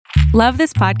Love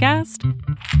this podcast?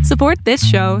 Support this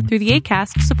show through the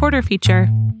Acast supporter feature.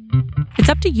 It's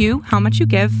up to you how much you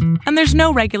give, and there's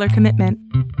no regular commitment.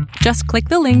 Just click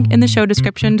the link in the show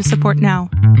description to support now.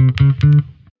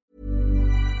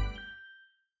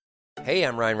 Hey,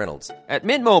 I'm Ryan Reynolds. At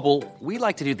Mint Mobile, we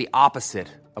like to do the opposite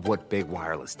of what Big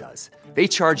Wireless does. They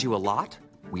charge you a lot,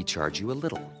 we charge you a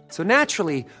little. So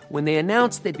naturally, when they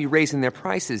announced they'd be raising their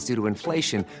prices due to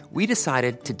inflation, we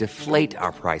decided to deflate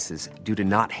our prices due to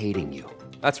not hating you.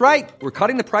 That's right. We're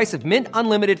cutting the price of Mint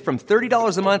Unlimited from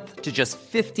 $30 a month to just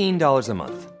 $15 a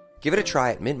month. Give it a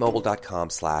try at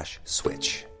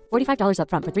mintmobile.com/switch. $45 up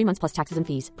front for 3 months plus taxes and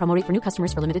fees. Promo rate for new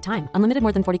customers for limited time. Unlimited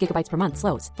more than 40 gigabytes per month.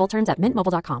 Slows full terms at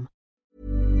mintmobile.com.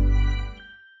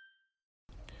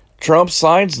 Trump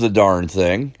signs the darn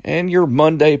thing, and your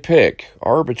Monday pick,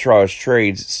 Arbitrage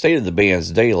Trade's State of the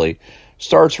Bands Daily,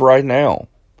 starts right now.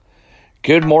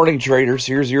 Good morning, traders.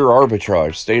 Here's your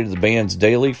Arbitrage State of the Bands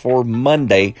Daily for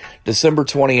Monday, December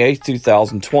 28th,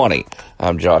 2020.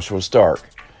 I'm Joshua Stark.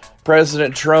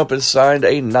 President Trump has signed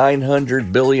a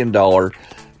 $900 billion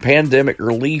pandemic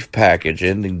relief package,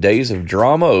 ending days of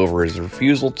drama over his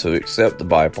refusal to accept the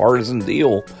bipartisan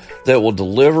deal that will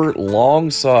deliver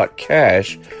long-sought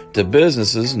cash to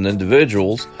businesses and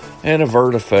individuals and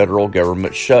avert a federal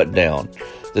government shutdown.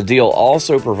 The deal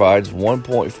also provides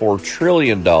 $1.4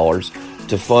 trillion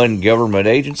to fund government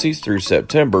agencies through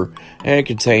September and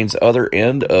contains other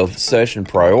end-of-session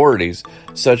priorities,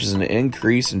 such as an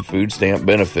increase in food stamp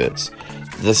benefits.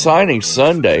 The signing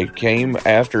Sunday came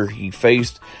after he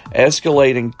faced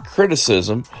escalating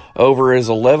criticism over his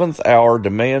 11th hour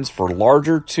demands for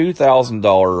larger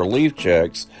 $2,000 relief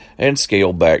checks and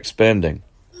scaled-back spending.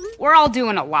 We're all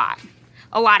doing a lot.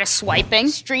 A lot of swiping,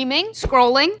 streaming,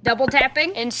 scrolling, double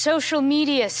tapping, and social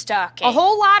media stalking. A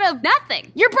whole lot of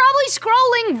nothing. You're probably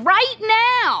scrolling right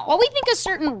now. While we think a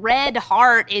certain red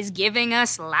heart is giving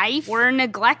us life, we're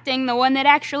neglecting the one that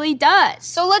actually does.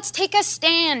 So let's take a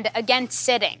stand against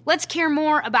sitting. Let's care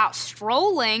more about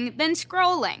strolling than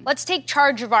scrolling. Let's take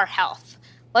charge of our health.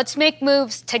 Let's make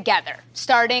moves together,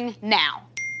 starting now.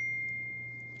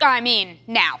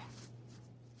 Now.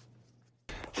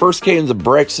 First came the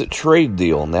Brexit trade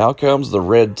deal. Now comes the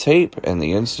red tape and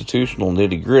the institutional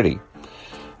nitty-gritty.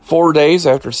 4 days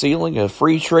after sealing a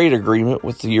free trade agreement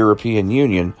with the European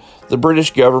Union, the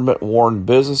British government warned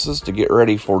businesses to get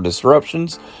ready for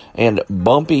disruptions and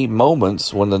bumpy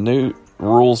moments when the new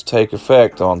rules take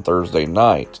effect on Thursday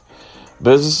night.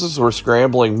 Businesses were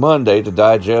scrambling Monday to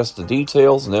digest the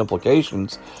details and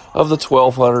implications of the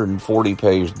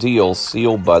 1,240-page deal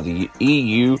sealed by the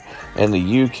EU and the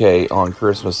UK on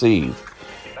Christmas Eve.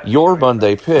 Your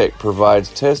Monday Pick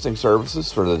provides testing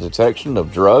services for the detection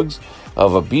of drugs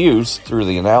of abuse through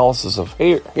the analysis of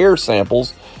hair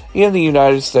samples in the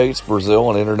United States,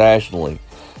 Brazil, and internationally.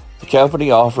 The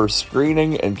company offers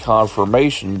screening and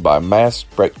confirmation by mass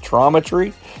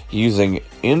spectrometry using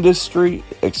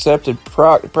industry-accepted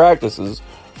practices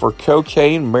for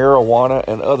cocaine, marijuana,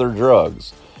 and other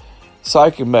drugs.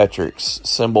 Psychometrics,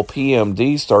 symbol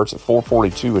PMD, starts at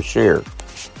 $4.42 a share.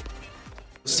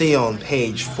 See on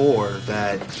page 4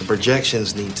 that the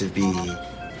projections need to be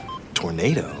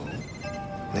tornado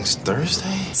next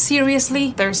Thursday?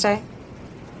 Seriously? Thursday?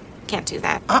 Can't do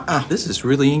that. This is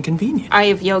really inconvenient. I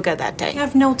have yoga that day. I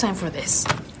have no time for this.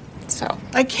 So.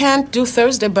 I can't do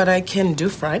Thursday, but I can do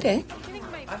Friday.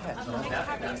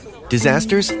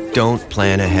 Disasters don't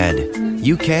plan ahead.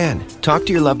 You can. Talk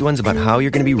to your loved ones about how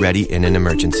you're going to be ready in an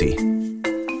emergency.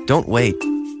 Don't wait.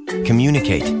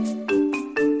 Communicate.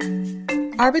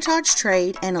 Arbitrage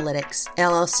Trade Analytics,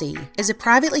 LLC, is a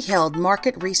privately held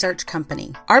market research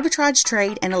company. Arbitrage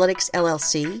Trade Analytics,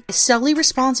 LLC, is solely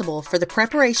responsible for the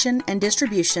preparation and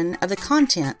distribution of the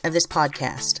content of this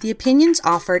podcast. The opinions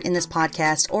offered in this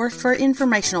podcast are for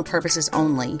informational purposes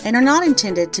only and are not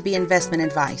intended to be investment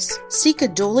advice. Seek a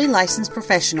duly licensed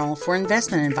professional for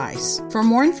investment advice. For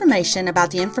more information about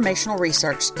the informational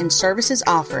research and services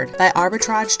offered by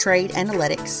Arbitrage Trade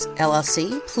Analytics,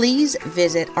 LLC, please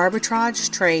visit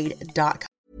arbitragetrade.com.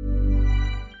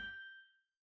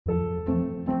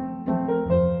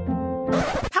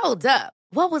 Hold up.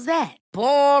 What was that?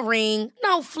 Boring.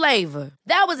 No flavor.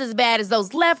 That was as bad as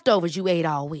those leftovers you ate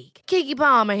all week. Keke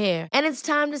Palmer here, and it's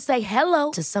time to say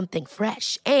hello to something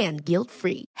fresh and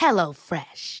guilt-free. Hello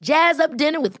Fresh. Jazz up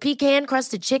dinner with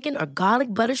pecan-crusted chicken or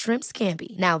garlic butter shrimp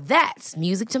scampi. Now that's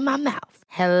music to my mouth.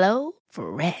 Hello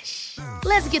Fresh.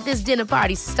 Let's get this dinner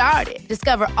party started.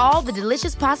 Discover all the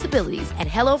delicious possibilities at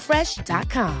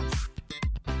HelloFresh.com.